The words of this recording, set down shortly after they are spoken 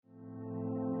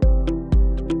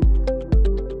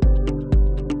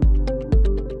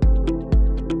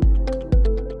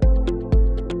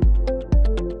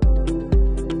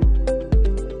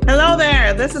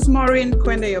This is Maureen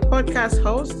Quende, your podcast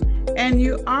host, and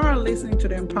you are listening to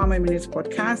the Empowerment Minutes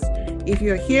podcast. If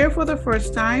you're here for the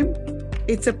first time,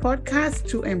 it's a podcast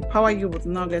to empower you with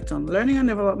nuggets on learning and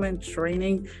development,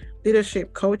 training,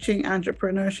 leadership, coaching,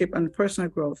 entrepreneurship, and personal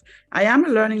growth. I am a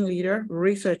learning leader,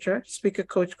 researcher, speaker,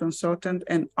 coach, consultant,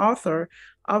 and author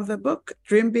of the book,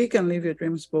 Dream Big and Live Your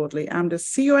Dreams Boldly. I'm the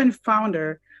CEO and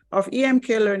founder of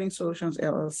EMK Learning Solutions,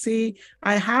 LLC.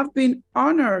 I have been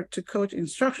honored to coach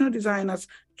instructional designers,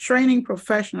 training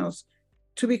professionals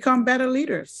to become better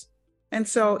leaders. And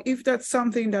so if that's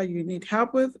something that you need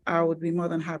help with, I would be more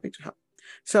than happy to help.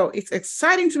 So it's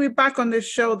exciting to be back on this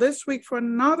show this week for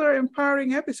another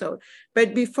empowering episode.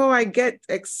 But before I get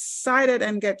excited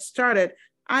and get started,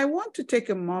 I want to take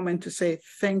a moment to say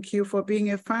thank you for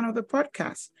being a fan of the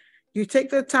podcast. You take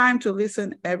the time to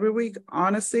listen every week.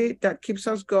 Honestly, that keeps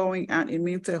us going, and it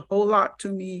means a whole lot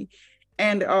to me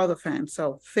and all the fans.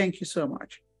 So thank you so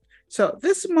much. So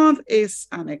this month is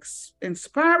an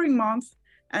inspiring month,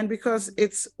 and because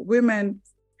it's Women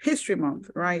History Month,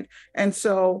 right? And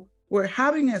so we're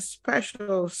having a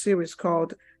special series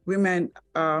called Women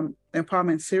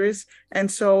Empowerment Series.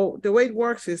 And so the way it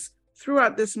works is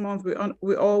throughout this month,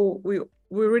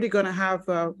 we're really going to have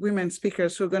women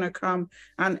speakers who are going to come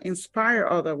and inspire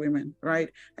other women, right?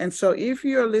 And so if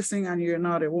you're listening and you're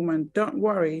not a woman, don't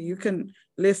worry. You can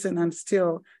listen and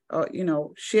still,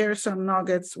 share some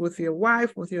nuggets with your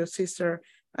wife, with your sister,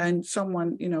 and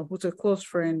someone, who's a close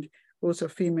friend, who's a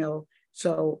female.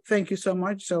 So thank you so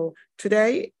much. So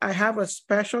today I have a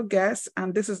special guest,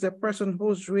 and this is the person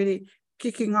who's really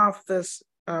kicking off this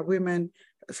Women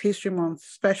History Month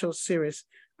special series.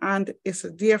 And it's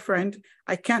a dear friend.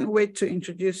 I can't wait to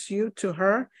introduce you to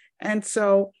her. And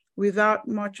so without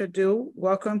much ado,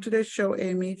 welcome to the show,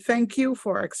 Amy. Thank you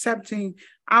for accepting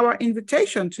our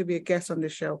invitation to be a guest on the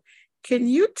show. Can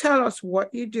you tell us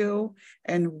what you do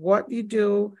and what you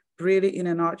do really in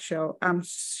a nutshell? I'm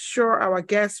sure our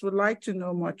guests would like to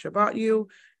know much about you.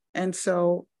 And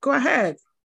so go ahead.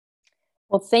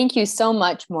 Well, thank you so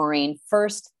much, Maureen.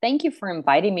 First, thank you for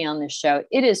inviting me on this show.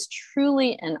 It is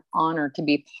truly an honor to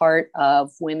be part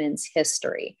of women's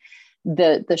history.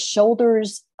 The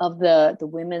shoulders of the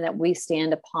women that we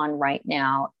stand upon right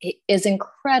now is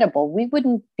incredible. We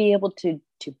wouldn't be able to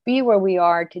be where we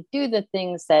are, to do the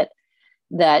things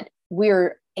that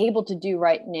we're able to do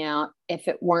right now if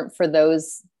it weren't for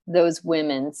those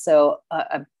women. So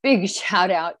a big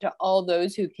shout out to all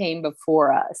those who came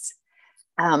before us.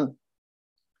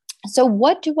 So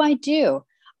what do?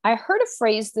 I heard a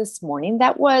phrase this morning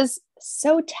that was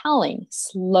so telling: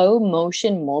 slow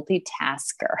motion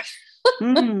multitasker.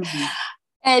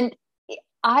 And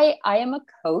I am a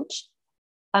coach.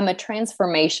 I'm a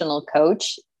transformational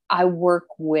coach. I work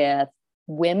with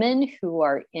women who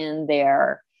are in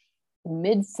their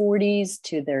mid 40s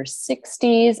to their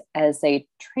 60s as they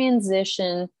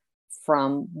transition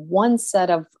from one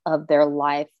set of their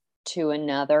life to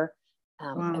another.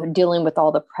 Dealing with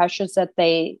all the pressures that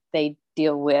they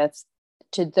deal with,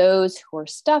 to those who are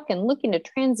stuck and looking to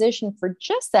transition for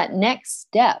just that next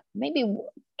step, maybe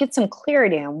get some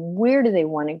clarity on where do they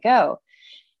want to go.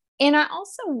 And I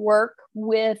also work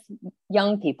with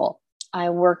young people. I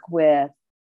work with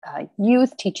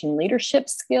youth, teaching leadership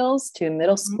skills to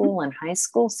middle school and high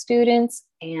school students,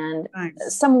 and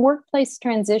some workplace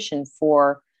transition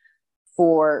for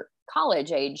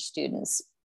college age students.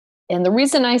 And the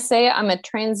reason I say I'm a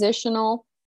transitional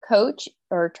coach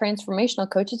or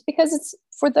transformational coach is because it's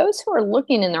for those who are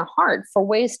looking in their heart for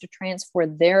ways to transfer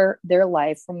their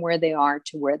life from where they are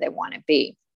to where they want to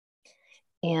be.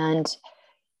 And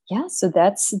yeah, so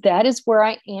that is where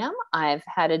I am. I've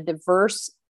had a diverse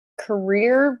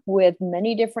career with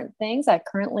many different things. I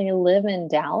currently live in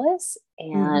Dallas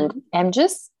and am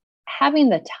just having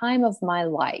the time of my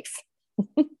life.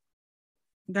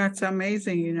 That's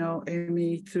amazing,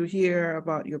 Amy, to hear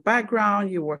about your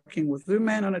background. You're working with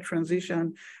women on a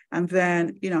transition, and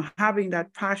then, having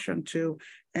that passion to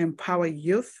empower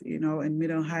youth, in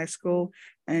middle and high school,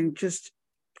 and just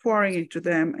pouring into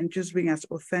them and just being as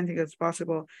authentic as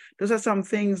possible. Those are some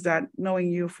things that,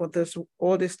 knowing you for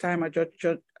all this time at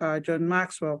John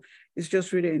Maxwell, is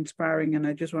just really inspiring. And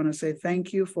I just want to say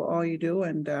thank you for all you do,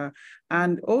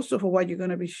 and also for what you're going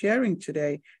to be sharing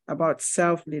today about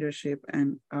self-leadership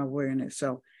and awareness.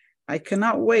 So I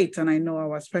cannot wait, and I know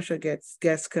our special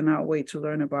guests cannot wait to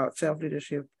learn about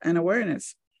self-leadership and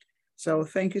awareness. So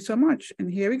thank you so much.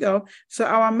 And here we go. So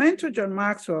our mentor, John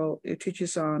Maxwell,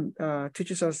 teaches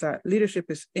us that leadership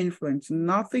is influence,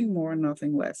 nothing more,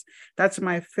 nothing less. That's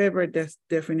my favorite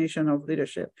definition of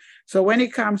leadership. So when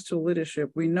it comes to leadership,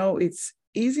 we know it's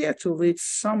easier to lead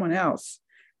someone else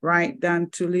right, than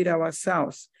to lead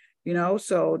ourselves.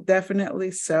 So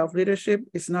definitely self-leadership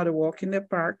is not a walk in the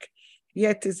park,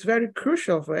 yet it's very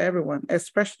crucial for everyone,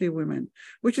 especially women,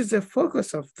 which is the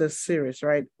focus of this series,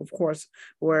 right? Of course,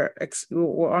 we're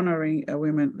honoring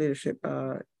women leadership,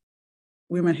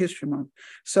 Women History Month.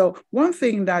 So one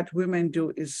thing that women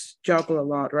do is juggle a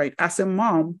lot, right? As a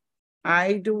mom,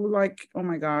 I do, like, oh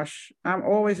my gosh, I'm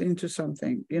always into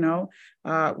something,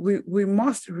 we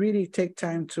must really take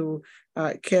time to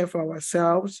care for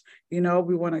ourselves. We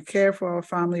want to care for our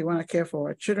family, we want to care for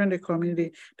our children, the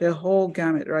community, the whole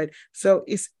gamut, right? So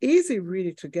it's easy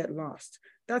really to get lost.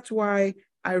 That's why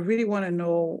I really want to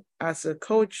know, as a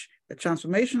coach, a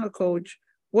transformational coach,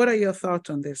 what are your thoughts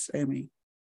on this, Amy?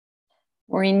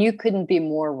 Maureen, you couldn't be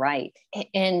more right.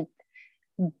 And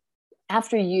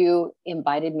after you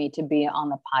invited me to be on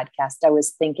the podcast, I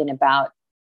was thinking about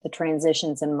the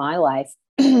transitions in my life,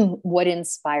 what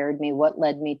inspired me, what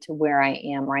led me to where I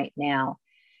am right now.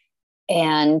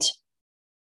 And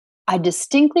I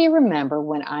distinctly remember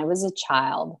when I was a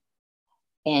child,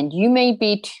 and you may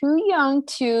be too young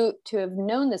to have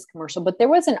known this commercial, but there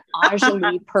was an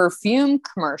Ajali perfume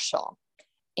commercial.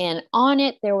 And on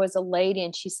it, there was a lady,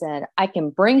 and she said, I can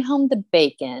bring home the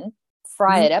bacon,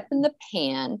 fry it up in the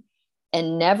pan,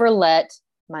 and never let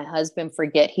my husband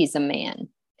forget he's a man.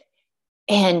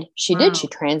 And she did. She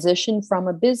transitioned from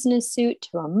a business suit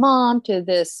to a mom to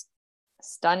this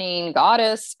stunning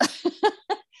goddess.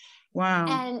 Wow.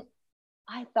 And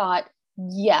I thought,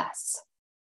 yes,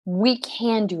 we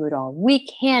can do it all. We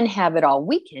can have it all.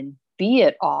 We can be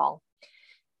it all.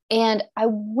 And I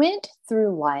went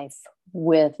through life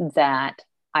with that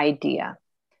idea.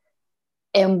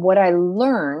 And what I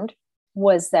learned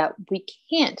was that we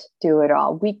can't do it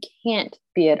all. We can't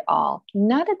be it all.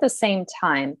 Not at the same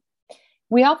time.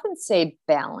 We often say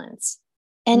balance.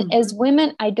 And as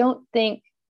women, I don't think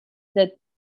that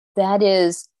that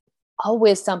is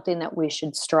always something that we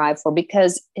should strive for,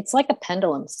 because it's like a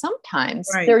pendulum. Sometimes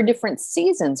there are different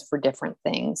seasons for different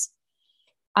things.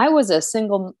 I was a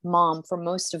single mom for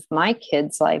most of my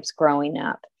kids' lives growing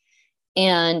up.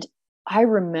 And I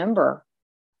remember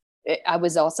I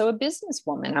was also a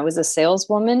businesswoman. I was a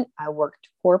saleswoman. I worked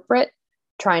corporate,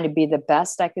 trying to be the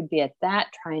best I could be at that,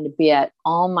 trying to be at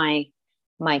all my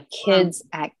kids'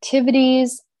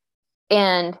 activities,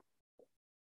 and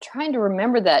trying to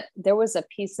remember that there was a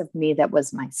piece of me that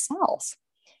was myself.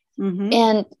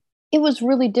 And it was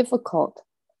really difficult.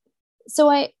 So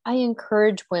I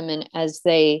encourage women as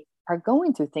they are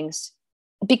going through things,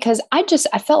 because I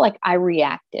felt like I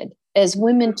reacted. As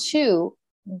women too,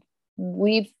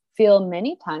 we feel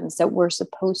many times that we're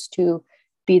supposed to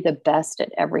be the best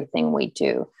at everything we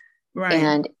do. Right.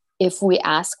 And if we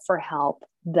ask for help,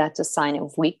 that's a sign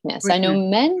of weakness. I know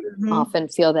men often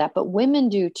feel that, but women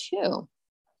do too.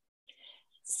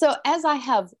 So as I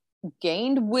have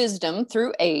gained wisdom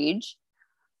through age,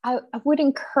 I would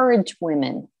encourage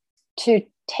women to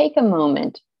take a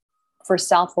moment for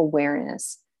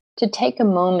self-awareness, to take a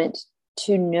moment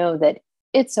to know that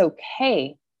it's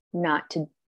okay not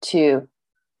to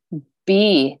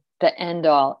be the end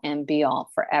all and be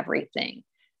all for everything.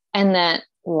 And that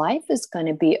life is going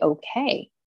to be okay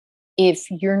if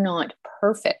you're not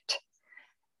perfect.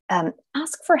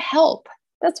 Ask for help.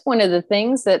 That's one of the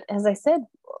things that, as I said,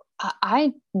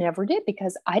 I never did,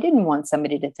 because I didn't want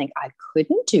somebody to think I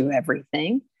couldn't do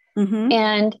everything.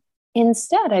 And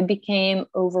instead, I became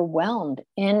overwhelmed.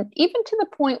 And even to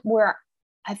the point where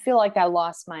I feel like I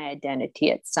lost my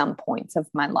identity at some points of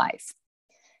my life.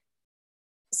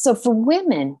 So for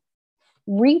women,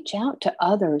 reach out to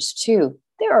others too.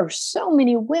 There are so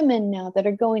many women now that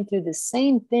are going through the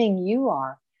same thing you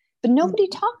are, but nobody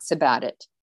talks about it.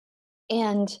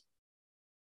 And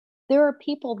there are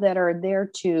people that are there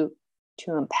to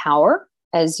empower,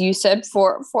 as you said,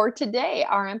 for today,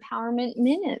 our empowerment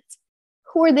minutes,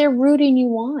 who are there rooting you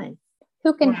on,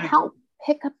 who can help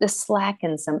pick up the slack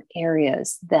in some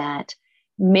areas that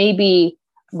maybe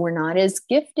we're not as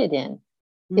gifted in,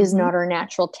 is not our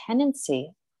natural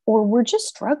tendency, or we're just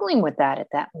struggling with that at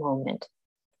that moment.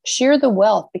 Share the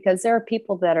wealth, because there are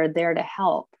people that are there to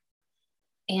help.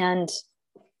 And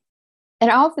I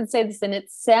often say this, and it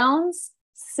sounds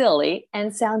silly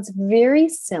and sounds very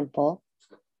simple,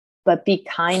 but be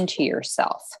kind to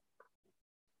yourself.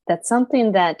 That's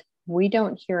something that we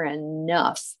don't hear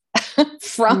enough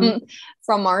from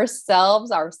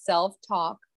ourselves, our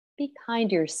self-talk. Be kind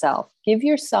to yourself. Give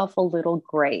yourself a little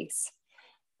grace.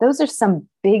 Those are some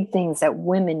big things that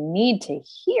women need to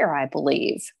hear, I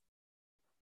believe.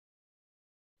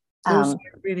 Those are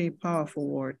really powerful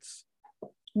words.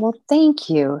 Well, thank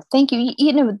you. Thank you.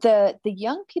 You know, the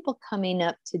young people coming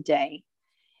up today,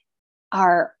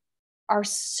 are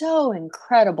so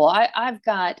incredible. I've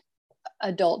got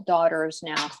adult daughters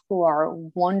now who are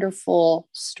wonderful,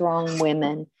 strong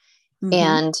women. Mm-hmm.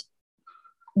 And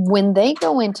when they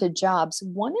go into jobs,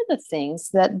 one of the things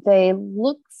that they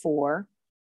look for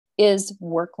is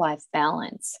work-life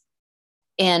balance.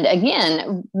 And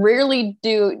again, rarely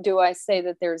do I say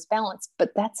that there's balance,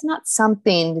 but that's not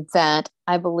something that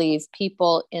I believe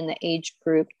people in the age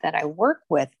group that I work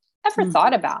with ever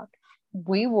thought about.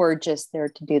 We were just there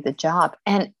to do the job.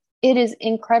 And it is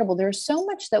incredible. There's so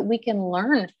much that we can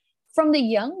learn from the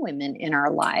young women in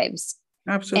our lives.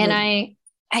 Absolutely. And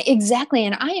exactly.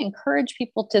 And I encourage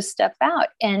people to step out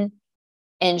and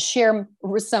share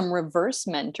some reverse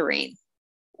mentoring.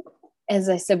 As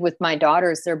I said, with my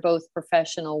daughters, they're both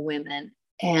professional women.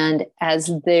 And as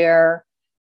they're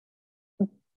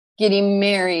getting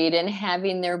married and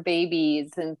having their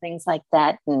babies and things like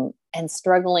that, and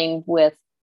struggling with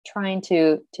trying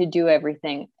to do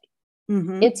everything,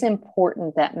 it's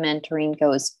important that mentoring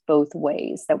goes both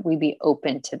ways, that we be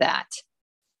open to that.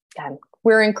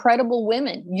 We're incredible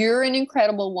women. You're an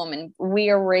incredible woman. We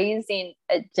are raising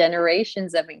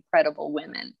generations of incredible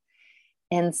women.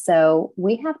 And so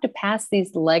we have to pass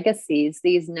these legacies,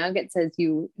 these nuggets, as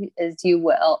you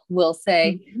will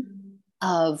say,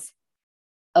 of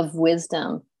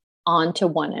wisdom onto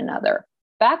one another,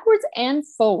 backwards and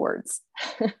forwards.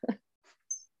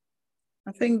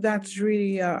 I think that's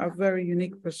really a very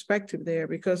unique perspective there,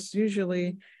 because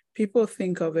usually people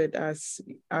think of it as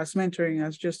mentoring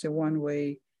as just a one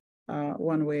way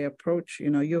approach. You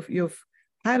know, you've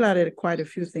highlighted quite a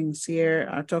few things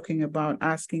here, talking about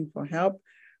asking for help.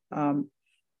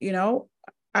 You know,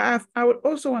 I would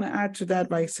also want to add to that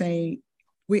by saying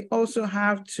we also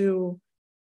have to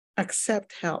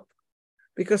accept help,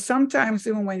 because sometimes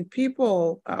even when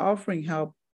people are offering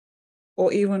help,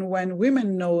 or even when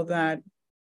women know that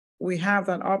we have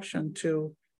that option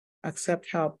to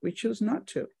accept help, we choose not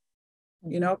to,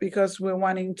 you know, because we're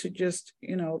wanting to just,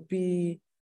 you know, be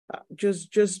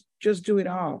just do it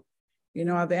all. You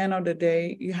know, at the end of the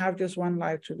day, you have just one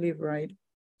life to live, right?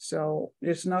 So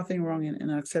there's nothing wrong in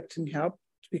accepting help,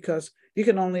 because you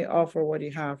can only offer what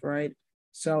you have, right?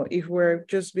 So if we're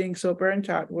just being so burnt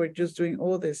out, we're just doing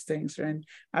all these things, and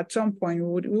at some point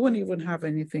we wouldn't even have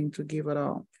anything to give at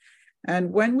all.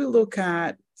 And when we look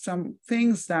at some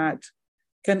things that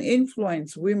can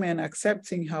influence women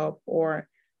accepting help, or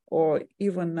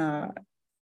even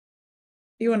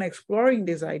exploring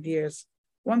these ideas,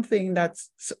 one thing that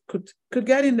could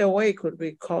get in the way could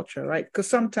be culture, right? Because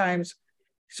sometimes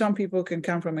some people can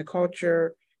come from a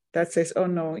culture that says, oh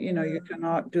no, you know, you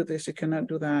cannot do this, you cannot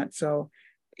do that. So,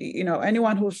 you know,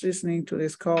 anyone who's listening to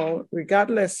this call,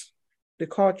 regardless the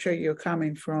culture you're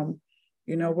coming from,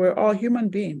 you know, we're all human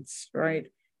beings, right?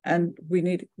 And we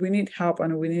need help,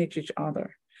 and we need each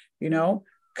other. You know,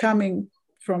 coming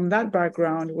from that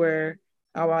background where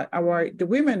the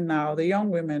women now, the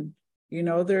young women, you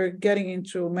know, they're getting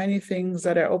into many things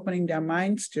that are opening their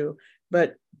minds to.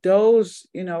 But those,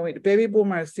 you know, baby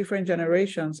boomers, different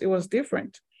generations, it was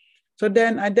different. So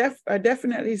then I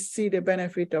definitely see the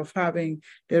benefit of having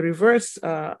the reverse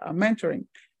mentoring,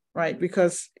 right?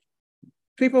 Because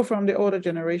people from the older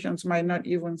generations might not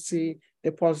even see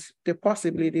the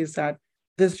possibilities that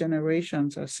these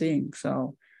generations are seeing.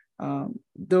 So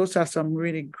those are some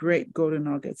really great golden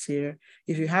nuggets here.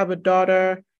 If you have a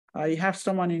daughter, you have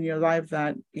someone in your life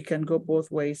that you can go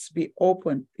both ways. Be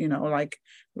open, you know, like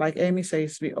Amy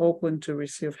says, be open to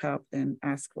receive help and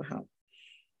ask for help.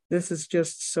 This is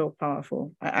just so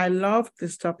powerful. I love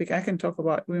this topic. I can talk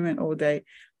about women all day,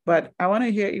 but I want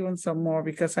to hear even some more,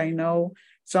 because I know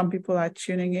some people are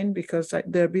tuning in because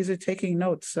they're busy taking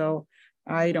notes. So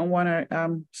I don't want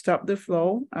to stop the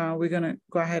flow. We're going to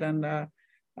go ahead and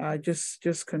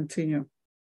just continue.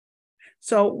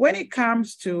 So when it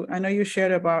comes to, I know you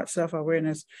shared about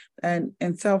self-awareness and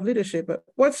self-leadership, but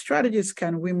what strategies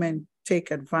can women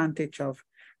take advantage of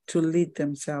to lead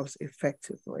themselves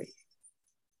effectively?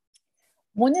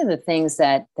 One of the things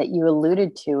that you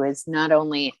alluded to is not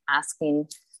only asking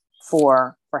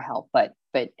for help, but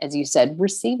as you said,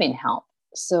 receiving help.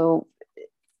 So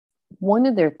one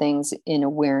of their things in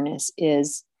awareness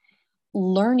is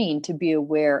learning to be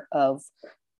aware of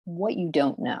what you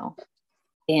don't know,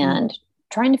 and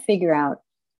trying to figure out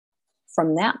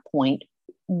from that point,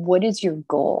 what is your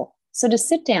goal? So to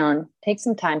sit down, take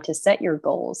some time to set your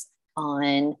goals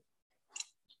on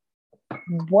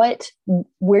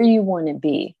where you want to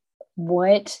be,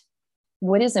 what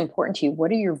is important to you,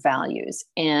 what are your values,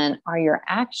 and are your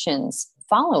actions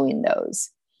following those?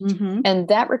 And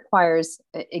that requires,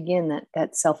 again,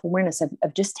 that self-awareness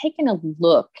of just taking a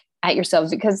look at yourselves,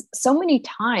 because so many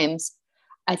times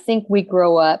I think we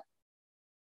grow up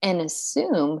and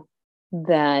assume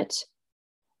that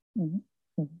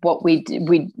what we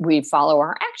do, we follow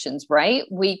our actions, right?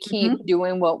 We keep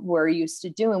doing what we're used to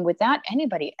doing without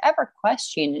anybody ever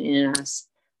questioning us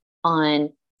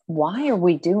on why are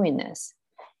we doing this?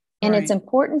 And it's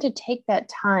important to take that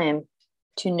time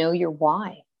to know your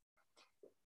why.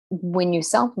 When you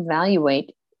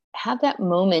self-evaluate, have that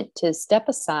moment to step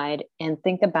aside and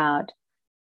think about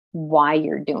why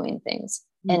you're doing things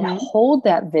and hold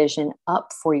that vision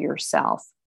up for yourself.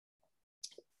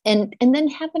 And then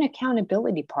have an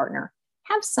accountability partner.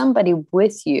 Have somebody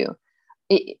with you,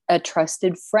 a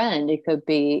trusted friend. It could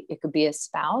be a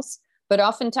spouse, but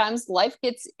oftentimes life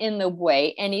gets in the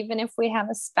way. And even if we have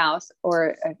a spouse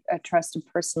or a trusted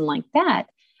person like that,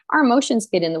 our emotions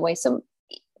get in the way. So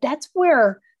that's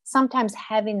where sometimes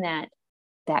having that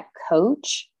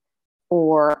coach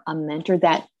or a mentor,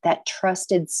 that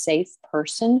trusted, safe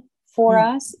person for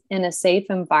us in a safe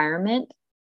environment,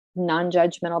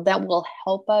 non-judgmental, that will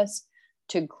help us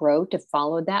to grow, to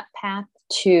follow that path,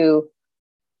 to,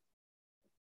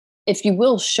 if you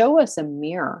will, show us a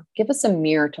mirror, give us a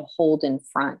mirror to hold in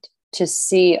front, to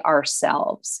see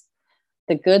ourselves,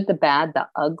 the good, the bad, the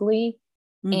ugly,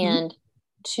 and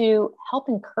to help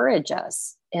encourage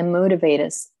us and motivate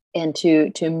us and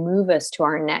to move us to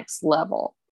our next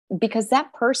level, because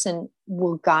that person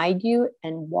will guide you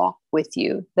and walk with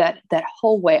you that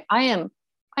whole way. I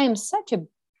am such a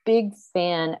big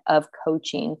fan of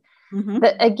coaching.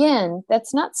 But again,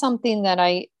 that's not something that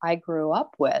I grew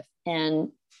up with. And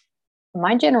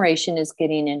my generation is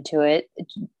getting into it.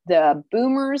 The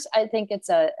boomers, I think it's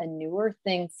a newer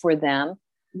thing for them.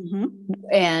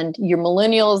 And your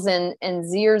millennials and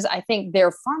Zers, I think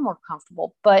they're far more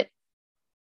comfortable. But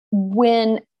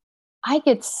when I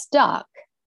get stuck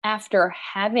after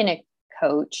having a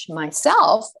coach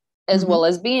myself, as well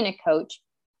as being a coach,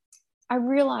 I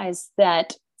realized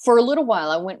that for a little while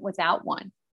I went without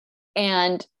one.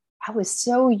 And I was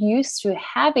so used to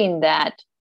having that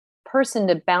person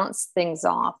to bounce things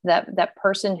off, that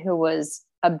person who was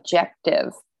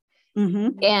objective.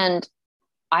 And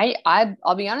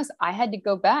I'll be honest, I had to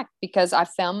go back because I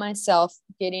found myself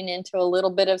getting into a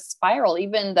little bit of spiral,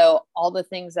 even though all the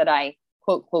things that I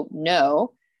quote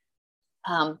know,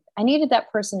 I needed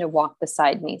that person to walk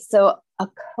beside me. So a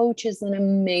coach is an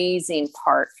amazing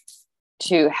part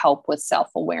to help with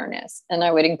self-awareness. And I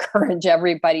would encourage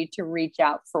everybody to reach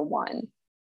out for one.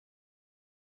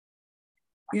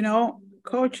 You know,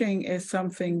 coaching is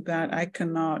something that I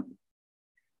cannot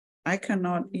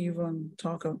even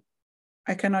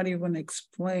I cannot even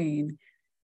explain,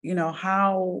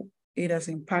 how it has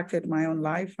impacted my own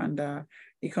life, and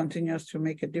it continues to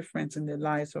make a difference in the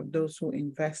lives of those who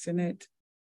invest in it.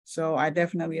 So I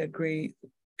definitely agree,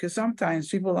 because sometimes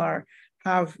people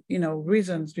have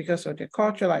reasons because of their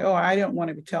culture, like, oh, I don't want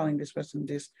to be telling this person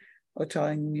this or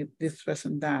telling this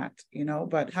person that,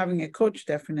 but having a coach,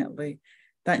 definitely,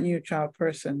 that neutral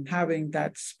person, having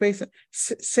that space,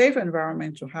 safe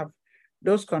environment to have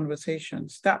those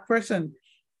conversations. That person,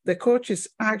 the coach, is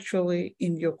actually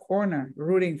in your corner,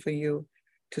 rooting for you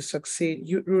to succeed,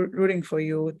 rooting for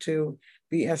you to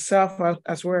be as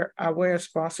aware as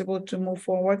possible to move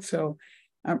forward. So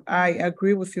I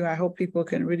agree with you. I hope people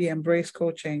can really embrace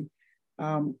coaching,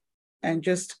 and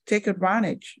just take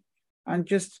advantage and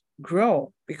just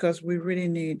grow, because we really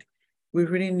need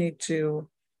to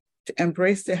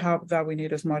embrace the help that we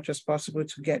need as much as possible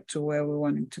to get to where we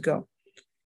want to go.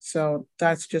 So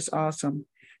that's just awesome.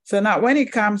 So now, when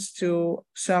it comes to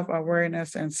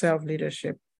self-awareness and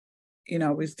self-leadership,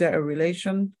 is there a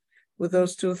relation with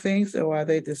those two things, or are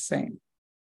they the same?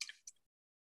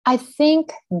 I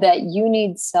think that you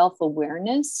need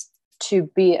self-awareness to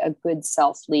be a good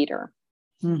self-leader,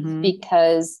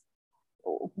 because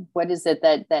what is it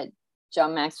that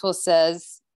John Maxwell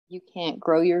says? You can't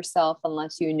grow yourself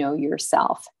unless you know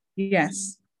yourself.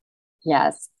 Yes.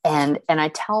 Yes. And I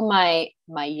tell my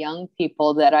young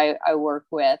people that I work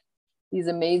with, these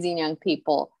amazing young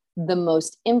people, the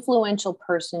most influential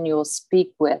person you will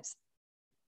speak with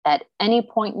at any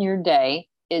point in your day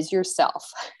is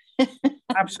yourself.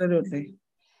 Absolutely.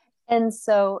 And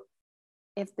so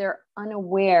if they're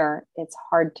unaware, it's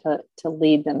hard to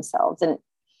lead themselves. And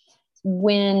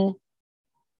when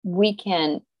we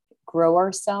can grow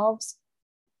ourselves,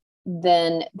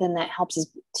 then that helps us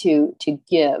to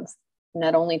give,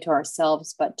 not only to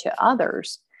ourselves, but to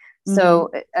others.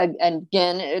 So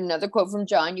again, another quote from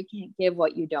John: you can't give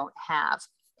what you don't have.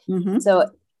 So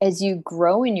as you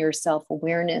grow in your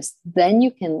self-awareness, then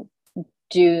you can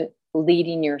do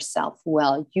leading yourself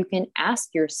well. You can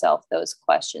ask yourself those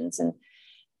questions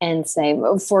and say,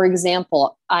 for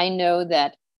example, I know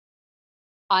that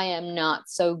I am not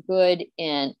so good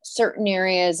in certain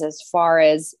areas as far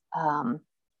as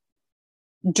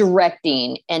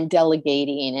directing and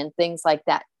delegating and things like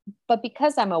that. But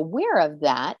because I'm aware of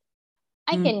that,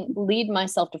 I can lead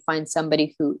myself to find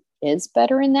somebody who is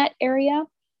better in that area,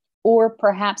 or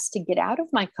perhaps to get out of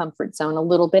my comfort zone a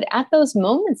little bit at those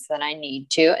moments that I need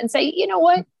to, and say, you know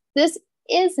what, this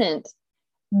isn't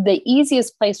the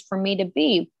easiest place for me to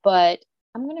be, but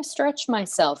I'm going to stretch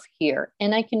myself here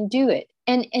and I can do it.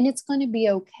 And it's going to be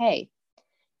okay.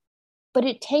 But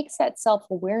it takes that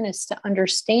self-awareness to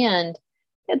understand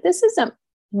that this isn't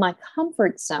my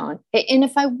comfort zone. And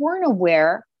if I weren't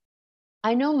aware,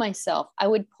 I know myself, I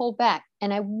would pull back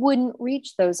and I wouldn't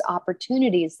reach those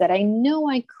opportunities that I know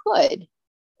I could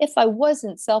if I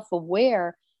wasn't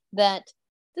self-aware that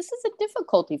this is a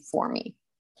difficulty for me.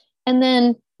 And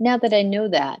then now that I know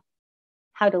that,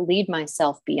 how to lead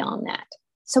myself beyond that.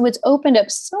 So it's opened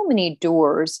up so many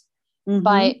doors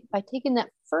by taking that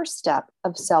first step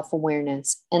of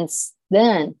self-awareness and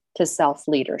then to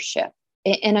self-leadership.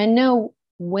 And I know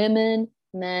women,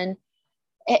 men,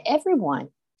 everyone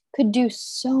could do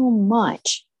so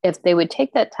much if they would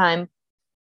take that time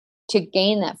to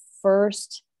gain that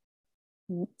first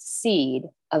seed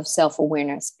of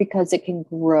self-awareness, because it can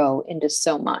grow into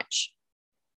so much.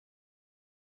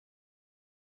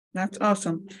 That's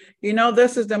awesome. You know,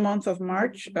 this is the month of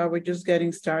March. We're just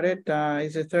getting started.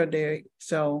 It's the third day.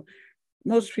 So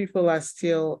most people are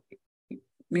still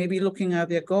maybe looking at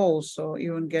their goals or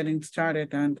even getting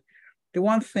started. And the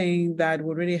one thing that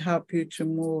would really help you to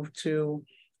move to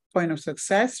point of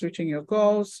success, reaching your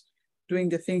goals, doing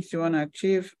the things you want to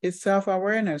achieve, is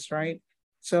self-awareness, right?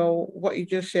 So what you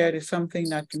just shared is something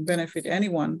that can benefit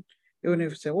anyone, even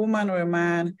if it's a woman or a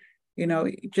man. You know,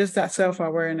 just that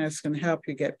self-awareness can help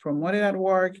you get promoted at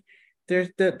work. There's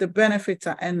the benefits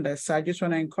are endless. So I just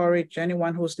want to encourage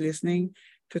anyone who's listening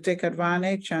to take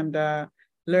advantage and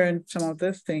learn some of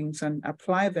those things and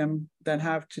apply them that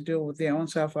have to do with their own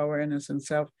self-awareness and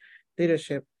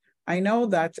self-leadership. I know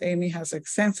that Amy has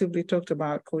extensively talked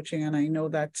about coaching, and I know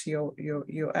that's your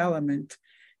element.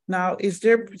 Now, is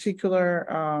there a particular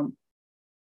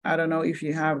I don't know if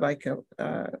you have like a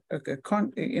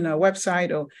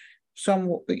website or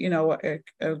some a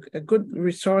good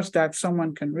resource that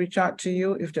someone can reach out to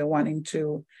you if they're wanting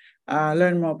to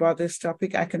learn more about this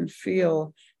topic. I can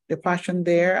feel the passion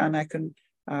there, and I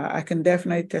can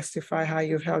definitely testify how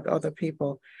you've helped other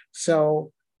people.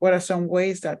 So what are some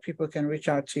ways that people can reach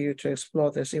out to you to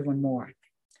explore this even more?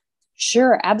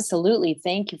 Sure, absolutely.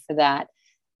 Thank you for that.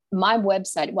 My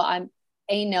website, well, I'm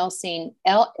A. Nelson,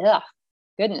 A.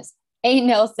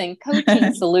 Nelson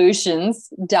Coaching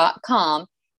Solutions.com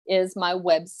is my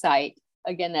website.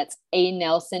 Again, that's A.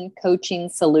 Nelson Coaching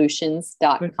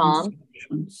Solutions.com.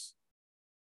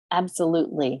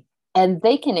 Absolutely. And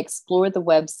they can explore the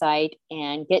website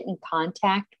and get in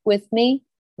contact with me.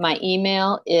 My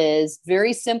email is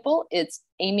very simple. It's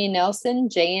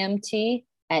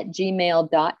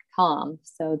amynelsonjmt@gmail.com.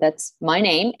 So that's my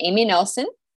name, Amy Nelson,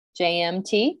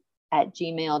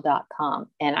 jmt@gmail.com.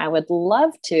 And I would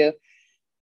love to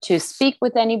speak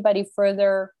with anybody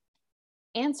further,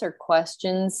 answer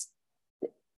questions,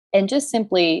 and just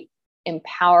simply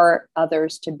empower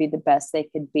others to be the best they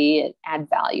could be and add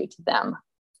value to them.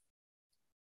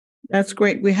 That's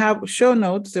great. We have show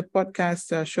notes, the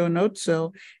podcast show notes.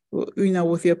 So,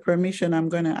 with your permission, I'm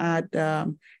going to add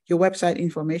your website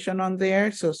information on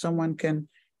there so someone can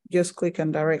just click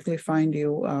and directly find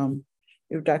you.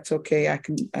 If that's okay, I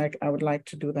would like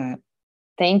to do that.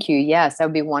 Thank you. Yes, that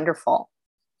would be wonderful.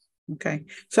 Okay.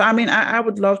 So, I mean, I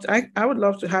would love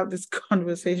to have this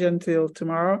conversation till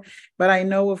tomorrow, but I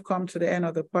know we've come to the end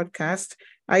of the podcast.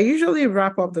 I usually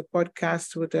wrap up the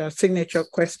podcast with a signature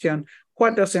question.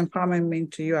 What does empowerment mean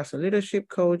to you as a leadership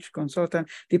coach, consultant,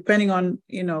 depending on,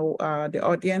 the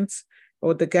audience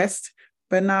or the guest?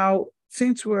 But now,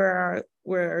 since we're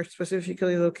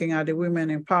specifically looking at the Women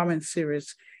Empowerment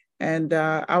Series, and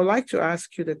I would like to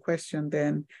ask you the question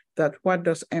then, that what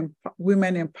does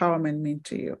women empowerment mean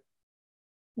to you?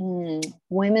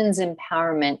 Women's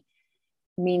empowerment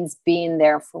means being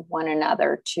there for one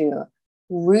another, to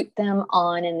root them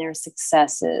on in their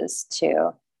successes,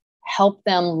 to help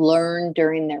them learn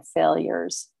during their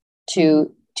failures,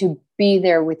 to be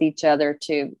there with each other,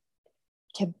 to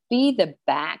be the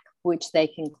back which they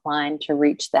can climb to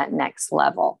reach that next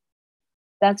level.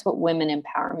 That's what women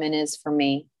empowerment is for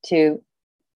me, to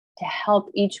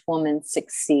help each woman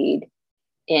succeed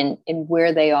in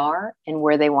where they are and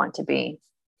where they want to be.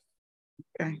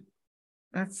 Okay,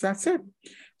 that's it.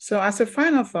 So as a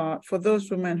final thought, for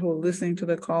those women who are listening to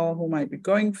the call, who might be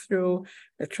going through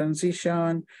a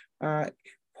transition,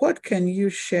 what can you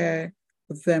share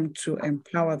with them to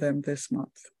empower them this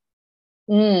month?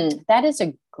 That is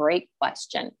a great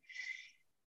question.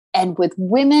 And with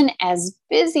women as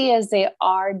busy as they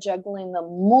are, juggling the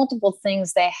multiple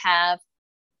things they have,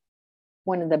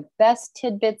 one of the best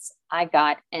tidbits I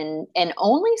got, and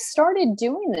only started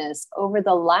doing this over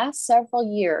the last several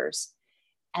years,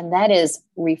 and that is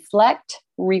reflect,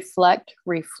 reflect,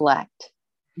 reflect.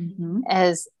 Mm-hmm.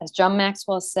 As John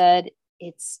Maxwell said,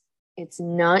 it's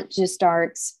not just our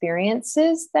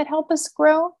experiences that help us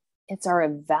grow, it's our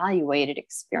evaluated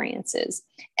experiences.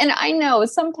 And I know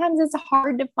sometimes it's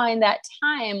hard to find that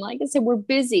time. Like I said, we're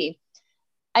busy.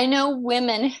 I know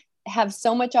women have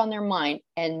so much on their mind,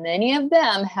 and many of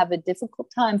them have a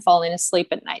difficult time falling asleep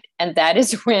at night. And that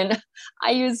is when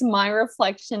I use my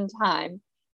reflection time,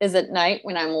 is at night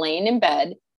when I'm laying in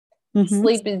bed. Mm-hmm.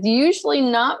 Sleep is usually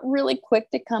not really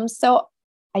quick to come. So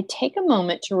I take a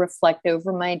moment to reflect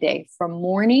over my day from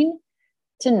morning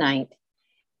to night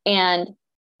and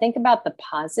think about the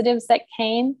positives that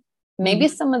came, maybe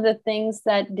some of the things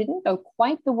that didn't go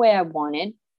quite the way I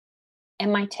wanted,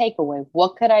 and my takeaway.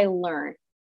 What could I learn?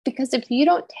 Because if you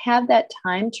don't have that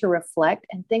time to reflect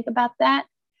and think about that,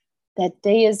 that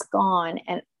day is gone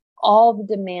and all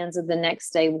the demands of the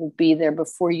next day will be there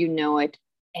before you know it.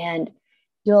 And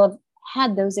you'll have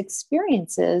had those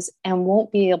experiences and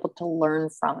won't be able to learn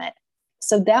from it.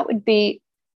 So that would be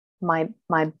my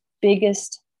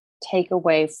biggest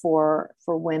takeaway for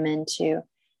women, to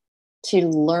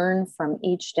learn from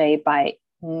each day by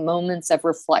moments of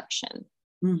reflection.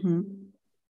 Mm-hmm.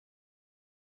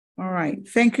 All right.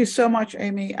 Thank you so much,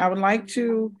 Amy. I would like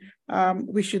to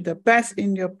wish you the best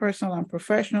in your personal and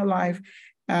professional life.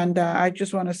 And I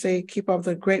just want to say, keep up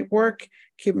the great work,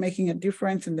 keep making a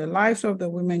difference in the lives of the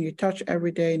women you touch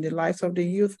every day, in the lives of the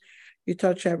youth you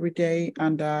touch every day.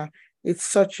 And it's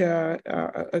such a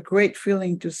great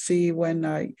feeling to see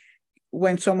when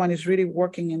someone is really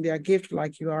working in their gift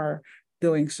like you are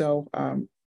doing. So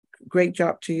great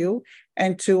job to you.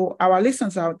 And to our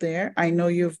listeners out there, I know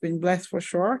you've been blessed for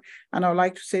sure. And I would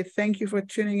like to say thank you for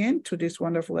tuning in to this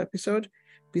wonderful episode.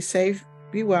 Be safe,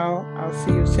 be well. I'll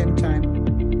see you same time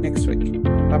next week.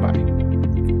 Bye-bye.